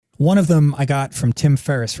One of them I got from Tim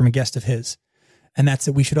Ferriss, from a guest of his, and that's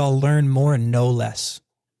that we should all learn more and know less.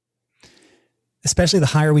 Especially the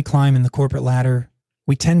higher we climb in the corporate ladder,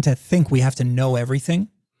 we tend to think we have to know everything,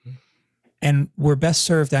 and we're best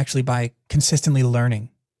served actually by consistently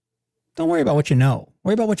learning. Don't worry about what you know.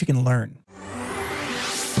 Worry about what you can learn.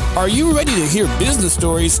 Are you ready to hear business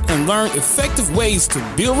stories and learn effective ways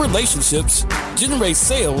to build relationships, generate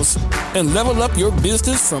sales, and level up your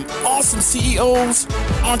business from awesome CEOs,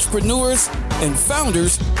 entrepreneurs, and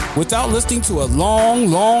founders without listening to a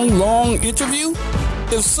long interview?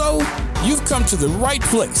 If so, you've come to the right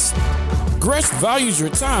place. Gresh values your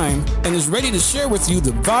time and is ready to share with you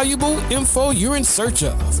the valuable info you're in search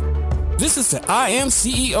of. This is the I Am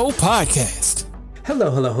CEO podcast.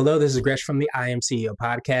 Hello. This is Gresh from the I Am CEO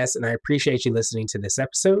podcast, and I appreciate you listening to this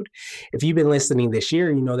episode. If you've been listening this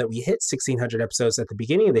year, you know that we hit 1,600 episodes at the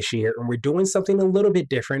beginning of this year, and we're doing something a little bit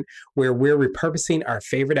different where we're repurposing our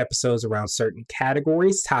favorite episodes around certain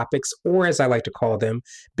categories, topics, or as I like to call them,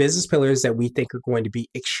 business pillars that we think are going to be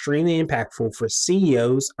extremely impactful for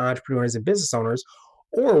CEOs, entrepreneurs, and business owners,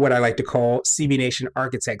 or what I like to call CB Nation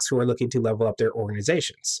architects who are looking to level up their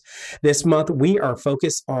organizations. This month, we are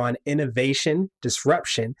focused on innovation,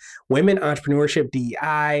 disruption, women entrepreneurship,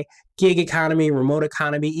 DEI, gig economy, remote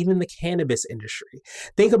economy, even the cannabis industry.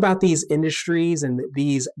 Think about these industries and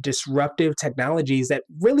these disruptive technologies that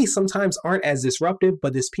really sometimes aren't as disruptive,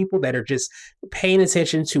 but there's people that are just paying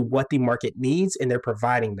attention to what the market needs and they're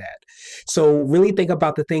providing that. So really think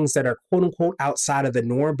about the things that are quote unquote outside of the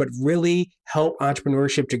norm, but really help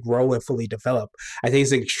entrepreneurship to grow and fully develop. I think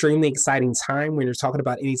it's an extremely exciting time when you're talking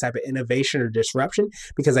about any type of innovation or disruption,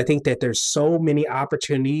 because I think that there's so many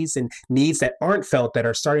opportunities and needs that aren't felt that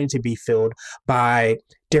are starting to be filled by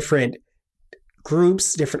different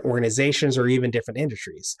groups, different organizations, or even different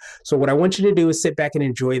industries. So what I want you to do is sit back and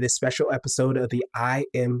enjoy this special episode of the I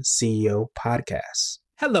Am CEO podcast.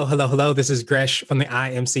 Hello. This is Gresh from the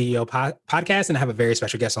I Am CEO podcast, and I have a very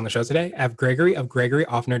special guest on the show today. I have Gregory of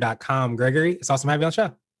GregoryOffner.com. Gregory, it's awesome to have you on the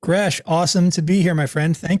show. Gresh, awesome to be here, my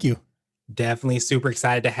friend. Thank you. Definitely super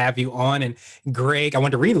excited to have you on. And Greg, I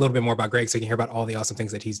wanted to read a little bit more about Greg so you can hear about all the awesome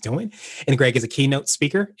things that he's doing. And Greg is a keynote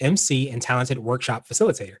speaker, MC, and talented workshop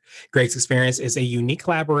facilitator. Greg's experience is a unique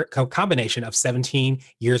combination of 17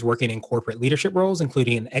 years working in corporate leadership roles,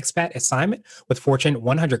 including an expat assignment with Fortune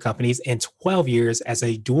 100 companies and 12 years as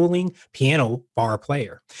a dueling piano bar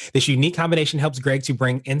player. This unique combination helps Greg to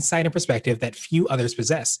bring insight and perspective that few others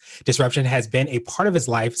possess. Disruption has been a part of his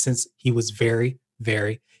life since he was very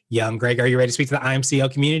young. Greg, are you ready to speak to the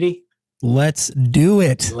IMCO community? Let's do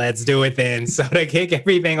it. Let's do it then. So to kick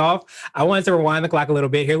everything off, I wanted to rewind the clock a little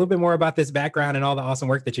bit, hear a little bit more about this background and all the awesome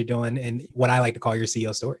work that you're doing and what I like to call your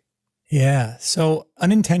CEO story. Yeah. So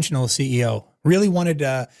unintentional CEO. Really wanted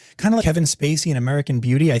kind of like Kevin Spacey in American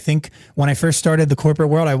Beauty. I think when I first started the corporate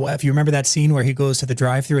world, if you remember that scene where he goes to the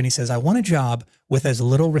drive-thru and he says, I want a job with as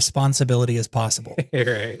little responsibility as possible.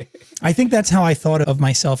 Right. I think that's how I thought of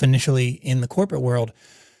myself initially in the corporate world.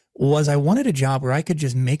 Was I wanted a job where I could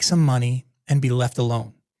just make some money and be left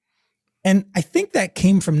alone. And I think that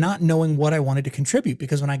came from not knowing what I wanted to contribute,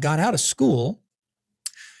 because when I got out of school,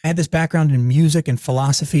 I had this background in music and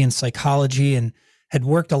philosophy and psychology and had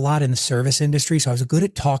worked a lot in the service industry. So I was good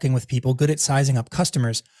at talking with people, good at sizing up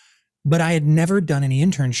customers, but I had never done any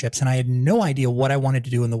internships and I had no idea what I wanted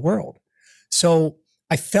to do in the world. So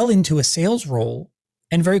I fell into a sales role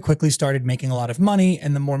and very quickly started making a lot of money.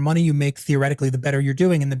 And the more money you make, theoretically, the better you're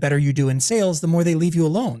doing. And the better you do in sales, the more they leave you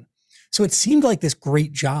alone. So it seemed like this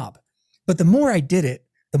great job. But the more I did it,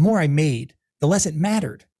 the more I made, the less it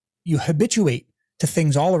mattered. You habituate to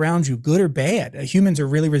things all around you, good or bad. Humans are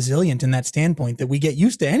really resilient in that standpoint that we get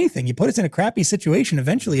used to anything. You put us in a crappy situation,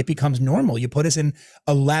 eventually it becomes normal. You put us in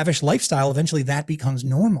a lavish lifestyle, eventually that becomes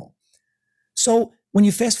normal. So when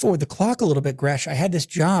you fast forward the clock a little bit, Gresh, I had this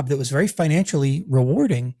job that was very financially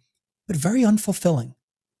rewarding, but very unfulfilling.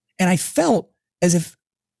 And I felt as if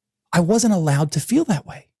I wasn't allowed to feel that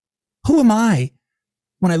way. Who am I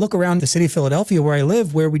when I look around the city of Philadelphia where I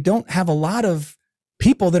live, where we don't have a lot of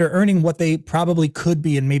people that are earning what they probably could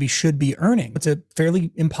be and maybe should be earning? It's a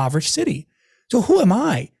fairly impoverished city. So who am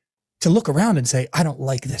I to look around and say, I don't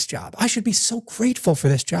like this job? I should be so grateful for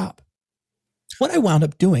this job. What I wound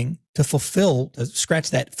up doing to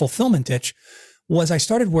scratch that fulfillment itch, was I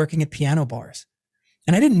started working at piano bars.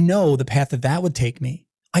 And I didn't know the path that would take me.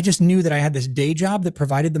 I just knew that I had this day job that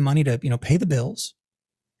provided the money to, pay the bills.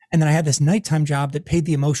 And then I had this nighttime job that paid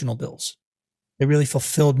the emotional bills. It really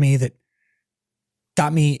fulfilled me, that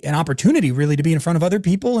got me an opportunity really to be in front of other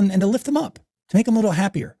people and to lift them up, to make them a little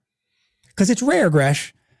happier. Because it's rare,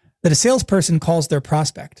 Gresh, that a salesperson calls their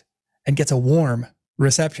prospect and gets a warm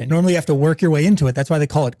reception. Normally you have to work your way into it. That's why they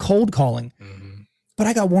call it cold calling. But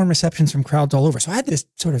I got warm receptions from crowds all over. So I had this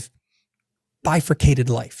sort of bifurcated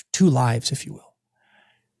life, 2 lives, if you will.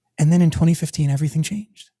 And then in 2015, everything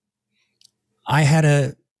changed. I had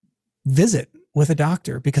a visit with a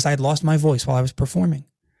doctor because I had lost my voice while I was performing.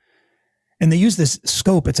 And they use this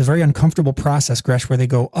scope. It's a very uncomfortable process, Gresh, where they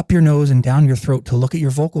go up your nose and down your throat to look at your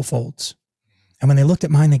vocal folds. And when they looked at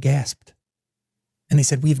mine, they gasped. And they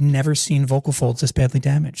said, we've never seen vocal folds this badly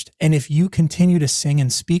damaged. And if you continue to sing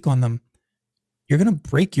and speak on them, you're going to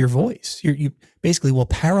break your voice. You basically will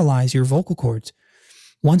paralyze your vocal cords.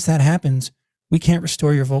 Once that happens, we can't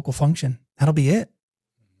restore your vocal function. That'll be it.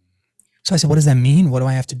 So I said, what does that mean? What do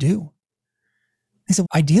I have to do? They said,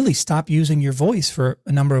 ideally stop using your voice for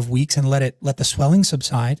a number of weeks and let the swelling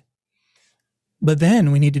subside. But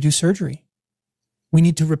then we need to do surgery. We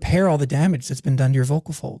need to repair all the damage that's been done to your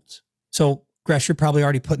vocal folds. So Gresh, you're probably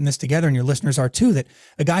already putting this together, and your listeners are too, that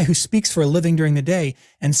a guy who speaks for a living during the day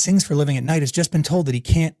and sings for a living at night has just been told that he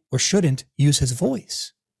can't or shouldn't use his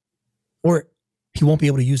voice, or he won't be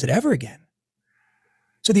able to use it ever again.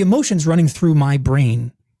 So the emotions running through my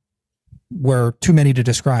brain were too many to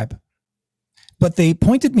describe, but they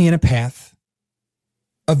pointed me in a path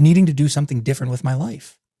of needing to do something different with my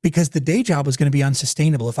life, because the day job was going to be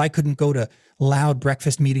unsustainable. If I couldn't go to loud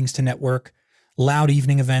breakfast meetings to network, loud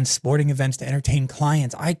evening events, sporting events to entertain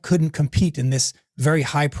clients, I couldn't compete in this very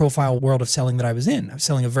high profile world of selling that I was in. I was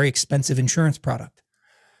selling a very expensive insurance product.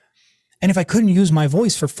 And if I couldn't use my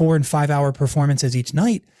voice for 4 and 5 hour performances each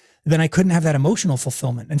night, then I couldn't have that emotional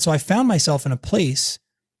fulfillment. And so I found myself in a place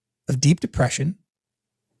of deep depression,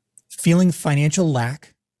 feeling financial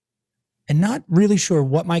lack, and not really sure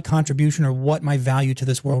what my contribution or what my value to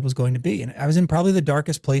this world was going to be. And I was in probably the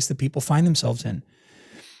darkest place that people find themselves in.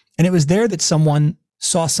 And it was there that someone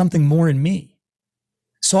saw something more in me,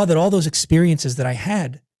 saw that all those experiences that I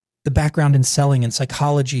had, the background in selling and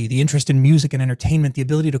psychology, the interest in music and entertainment, the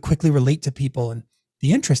ability to quickly relate to people, and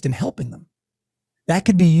the interest in helping them, that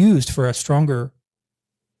could be used for a stronger,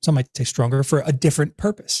 some might say stronger, for a different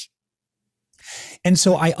purpose. And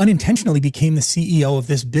so I unintentionally became the CEO of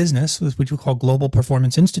this business, which we call Global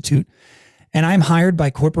Performance Institute. And I'm hired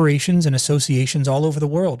by corporations and associations all over the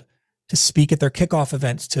world to speak at their kickoff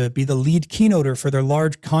events, to be the lead keynoter for their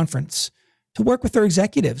large conference, to work with their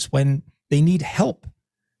executives when they need help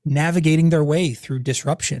navigating their way through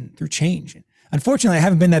disruption, through change. Unfortunately, I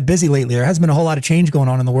haven't been that busy lately. There hasn't been a whole lot of change going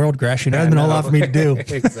on in the world, Gresh. There hasn't been a whole lot for me to do.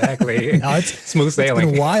 Exactly. No, it's smooth sailing.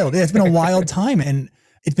 It's been wild. It's been a wild time. And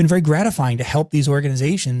it's been very gratifying to help these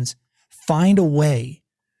organizations find a way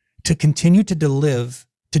to continue to deliver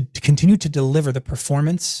the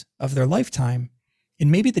performance of their lifetime in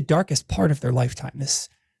maybe the darkest part of their lifetime. This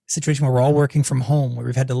situation where we're all working from home, where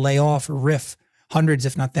we've had to lay off or riff hundreds,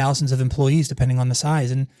 if not thousands of employees, depending on the size,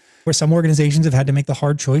 and where some organizations have had to make the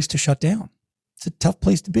hard choice to shut down. It's a tough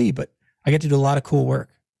place to be, but I get to do a lot of cool work.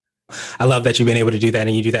 I love that you've been able to do that,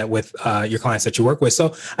 and you do that with your clients that you work with.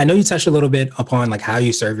 So I know you touched a little bit upon like how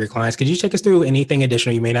you serve your clients. Could you take us through anything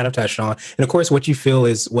additional you may not have touched on? And of course, what you feel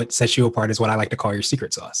is what sets you apart is what I like to call your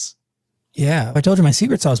secret sauce. Yeah. If I told you my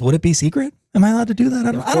secret sauce, would it be secret? Am I allowed to do that?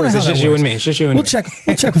 I don't know. It's just you and me. It's just you and me.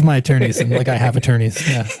 We'll check with my attorneys, and like I have attorneys.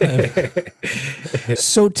 Yeah.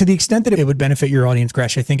 So to the extent that it would benefit your audience,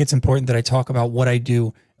 Gresh, I think it's important that I talk about what I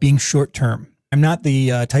do being short term. I'm not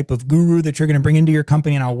the type of guru that you're going to bring into your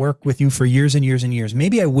company and I'll work with you for years and years and years.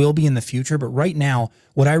 Maybe I will be in the future, but right now,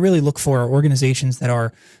 what I really look for are organizations that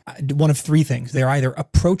are one of 3 things. They're either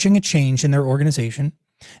approaching a change in their organization,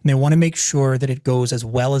 and they want to make sure that it goes as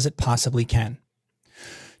well as it possibly can.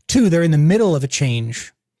 2, they're in the middle of a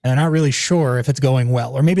change and they're not really sure if it's going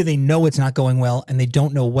well, or maybe they know it's not going well and they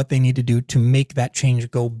don't know what they need to do to make that change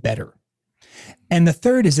go better. And the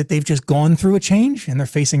 3rd is that they've just gone through a change and they're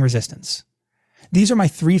facing resistance. These are my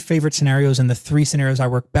 3 favorite scenarios and the 3 scenarios I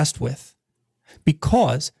work best with,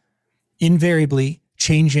 because invariably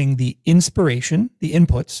changing the inspiration, the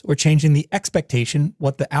inputs, or changing the expectation,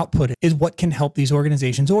 what the output is what can help these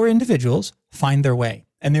organizations or individuals find their way.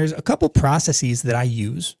 And there's a couple processes that I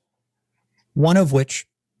use, one of which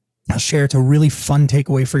I'll share. It's a really fun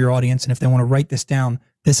takeaway for your audience. And if they want to write this down,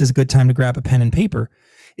 this is a good time to grab a pen and paper,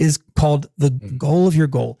 is called the goal of your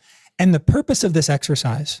goal. And the purpose of this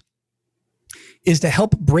exercise is to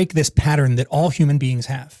help break this pattern that all human beings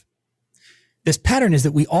have. This pattern is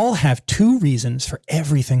that we all have 2 reasons for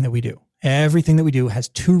everything that we do. Everything that we do has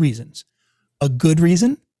 2 reasons: a good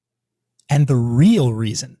reason and the real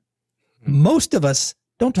reason. Most of us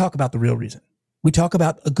don't talk about the real reason. We talk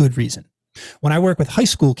about a good reason. When I work with high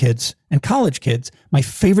school kids and college kids, my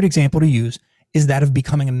favorite example to use is that of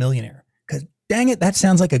becoming a millionaire. Because dang it, that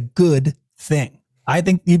sounds like a good thing. I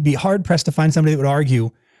think you'd be hard pressed to find somebody that would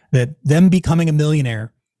argue that them becoming a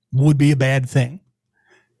millionaire would be a bad thing.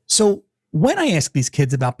 So when I ask these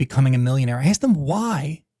kids about becoming a millionaire, I ask them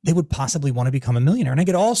why they would possibly want to become a millionaire. And I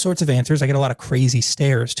get all sorts of answers. I get a lot of crazy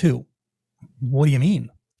stares too. What do you mean?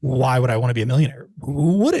 Why would I want to be a millionaire?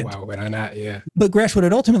 Who wouldn't? Why would I not? Yeah. But Gresh, what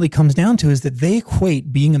it ultimately comes down to is that they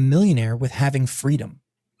equate being a millionaire with having freedom.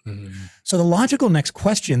 Mm-hmm. So the logical next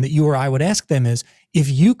question that you or I would ask them is, if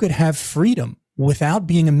you could have freedom without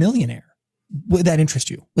being a millionaire, would that interest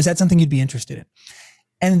you? Was that something you'd be interested in?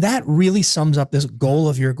 And that really sums up this goal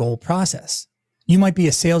of your goal process. You might be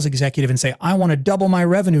a sales executive and say, I want to double my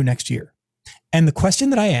revenue next year. And the question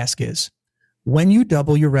that I ask is, when you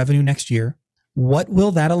double your revenue next year, what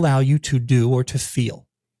will that allow you to do or to feel? All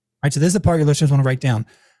right. So this is the part your listeners want to write down.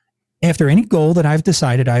 After any goal that I've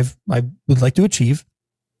decided I would like to achieve,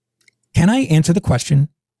 can I answer the question,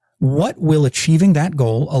 what will achieving that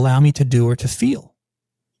goal allow me to do or to feel?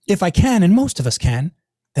 If I can, and most of us can,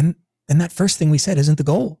 then that first thing we said isn't the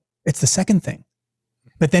goal. It's the second thing.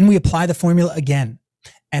 But then we apply the formula again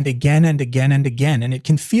and again and again and again. And it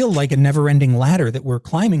can feel like a never-ending ladder that we're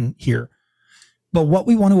climbing here. But what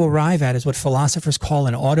we want to arrive at is what philosophers call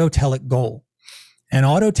an autotelic goal. An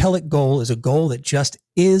autotelic goal is a goal that just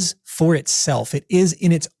is for itself. It is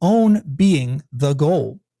in its own being the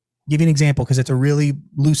goal. I'll give you an example because it's a really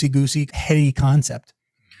loosey-goosey, heady concept.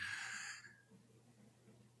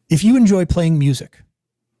 If you enjoy playing music,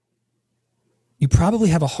 you probably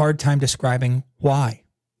have a hard time describing why.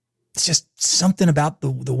 It's just something about the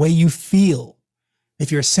way you feel.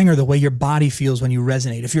 If you're a singer, the way your body feels when you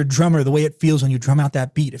resonate. If you're a drummer, the way it feels when you drum out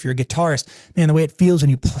that beat. If you're a guitarist, man, the way it feels when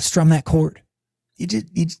you strum that chord.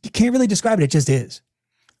 You can't really describe it. It just is.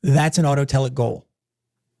 That's an autotelic goal.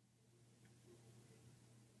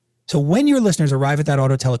 So when your listeners arrive at that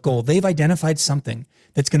autotelic goal, they've identified something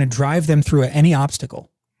that's going to drive them through any obstacle.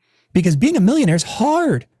 Because being a millionaire is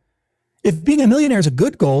hard. If being a millionaire is a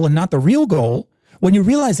good goal and not the real goal, when you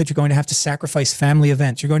realize that you're going to have to sacrifice family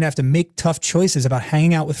events, you're going to have to make tough choices about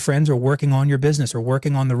hanging out with friends or working on your business or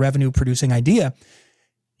working on the revenue producing idea,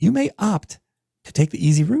 you may opt to take the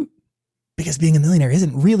easy route because being a millionaire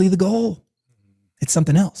isn't really the goal. It's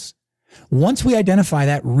something else. Once we identify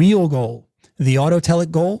that real goal, the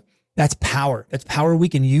autotelic goal, that's power. That's power we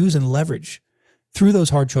can use and leverage through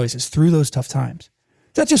those hard choices, through those tough times.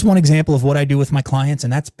 That's just one example of what I do with my clients,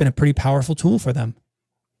 and that's been a pretty powerful tool for them.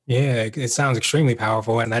 Yeah, it sounds extremely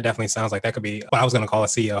powerful. And that definitely sounds like that could be what I was going to call a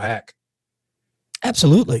CEO hack.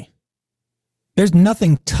 Absolutely. There's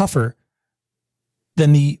nothing tougher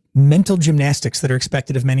than the mental gymnastics that are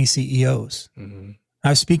expected of many CEOs. Mm-hmm. I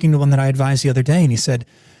was speaking to one that I advised the other day, and he said,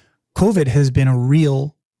 COVID has been a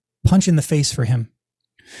real punch in the face for him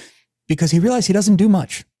because he realized he doesn't do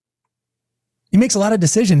much. He makes a lot of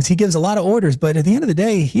decisions. He gives a lot of orders, but at the end of the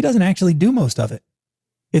day, he doesn't actually do most of it.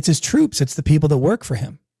 It's his troops. It's the people that work for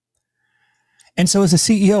him. And so as a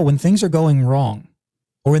CEO, when things are going wrong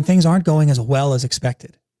or when things aren't going as well as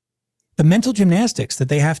expected, the mental gymnastics that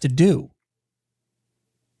they have to do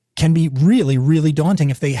can be really, really daunting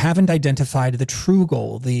if they haven't identified the true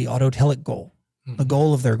goal, the autotelic goal, the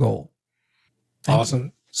goal of their goal.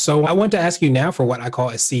 Awesome. So I want to ask you now for what I call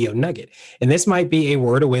a CEO nugget. And this might be a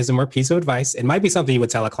word of wisdom or piece of advice. It might be something you would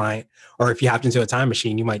tell a client, or if you hopped into a time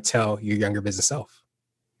machine, you might tell your younger business self.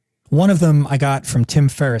 One of them I got from Tim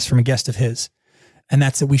Ferriss, from a guest of his, and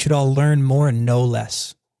that's that we should all learn more and know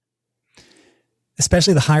less.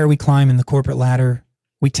 Especially the higher we climb in the corporate ladder,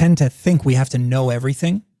 we tend to think we have to know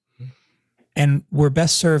everything. And we're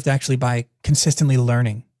best served actually by consistently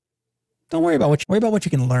learning. Don't worry about what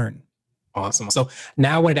you can learn. Awesome. So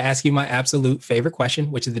now I wanted to ask you my absolute favorite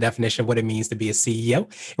question, which is the definition of what it means to be a CEO.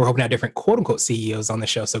 And we're hoping to have different quote unquote CEOs on the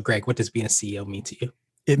show. So Greg, what does being a CEO mean to you?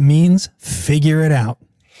 It means figure it out.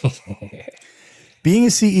 Being a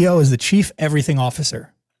CEO is the chief everything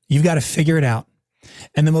officer. You've got to figure it out.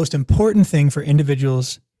 And the most important thing for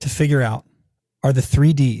individuals to figure out are the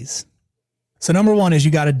 3 Ds. So number 1 is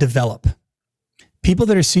you got to develop. People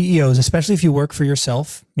that are CEOs, especially if you work for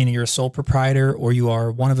yourself, meaning you're a sole proprietor or you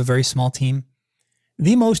are one of a very small team,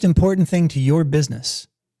 the most important thing to your business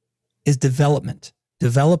is development,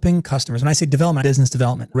 developing customers. When I say development, business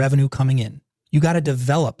development, revenue coming in. You got to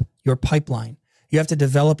develop your pipeline. You have to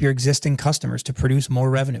develop your existing customers to produce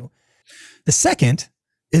more revenue. The second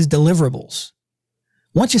is deliverables.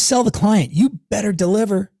 Once you sell the client, you better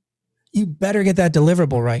deliver. You better get that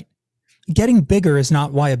deliverable right. Getting bigger is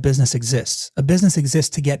not why a business exists. A business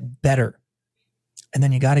exists to get better. And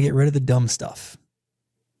then you got to get rid of the dumb stuff.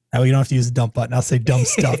 Now, you don't have to use the dump button. I'll say dumb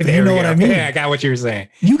stuff. You know what I mean? Yeah, I got what you were saying.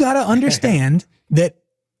 You got to understand that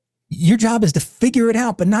your job is to figure it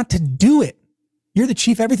out, but not to do it. You're the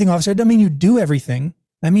chief everything officer. It doesn't mean you do everything.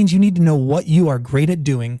 That means you need to know what you are great at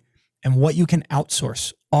doing and what you can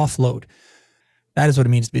outsource, offload. That is what it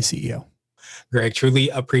means to be a CEO. Greg, truly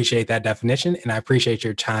appreciate that definition, and I appreciate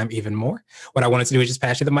your time even more. What I wanted to do is just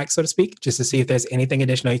pass you the mic, so to speak, just to see if there's anything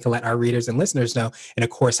additional you can let our readers and listeners know, and of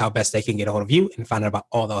course, how best they can get a hold of you and find out about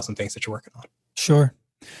all the awesome things that you're working on. Sure.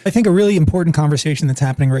 I think a really important conversation that's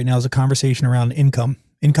happening right now is a conversation around income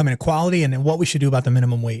inequality, and what we should do about the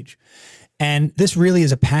minimum wage. And this really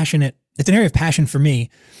is it's an area of passion for me,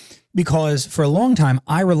 because for a long time,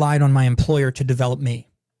 I relied on my employer to develop me.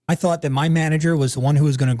 I thought that my manager was the one who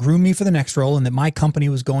was going to groom me for the next role, and that my company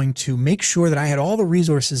was going to make sure that I had all the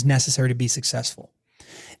resources necessary to be successful.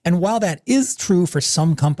 And while that is true for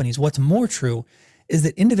some companies, what's more true is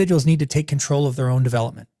that individuals need to take control of their own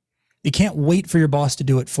development. You can't wait for your boss to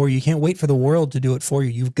do it for you. You can't wait for the world to do it for you.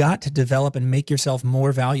 You've got to develop and make yourself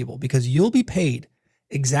more valuable, because you'll be paid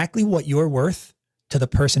exactly what you're worth to the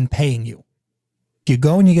person paying you. If you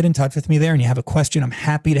go and you get in touch with me there and you have a question, I'm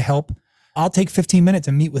happy to help. I'll take 15 minutes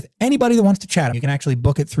and meet with anybody that wants to chat. You can actually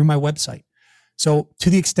book it through my website. So to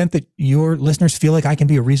the extent that your listeners feel like I can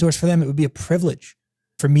be a resource for them, it would be a privilege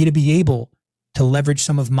for me to be able to leverage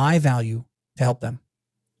some of my value to help them.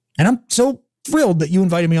 And I'm so thrilled that you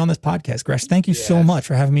invited me on this podcast, Gresh. Thank you so much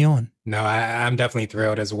for having me on. No, I'm definitely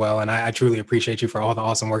thrilled as well. And I truly appreciate you for all the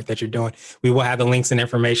awesome work that you're doing. We will have the links and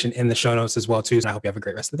information in the show notes as well, too. And I hope you have a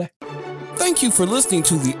great rest of the day. Thank you for listening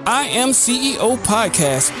to the I Am CEO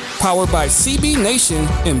podcast, powered by CB Nation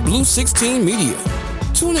and Blue 16 Media.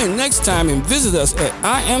 Tune in next time and visit us at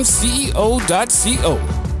imceo.co.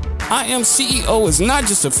 I Am CEO is not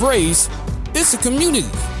just a phrase, it's a community.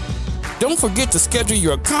 Don't forget to schedule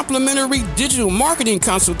your complimentary digital marketing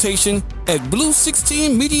consultation at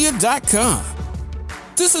blue16media.com.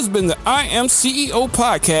 This has been the I Am CEO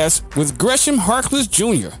podcast with Gresham Harkless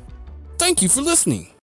Jr. Thank you for listening.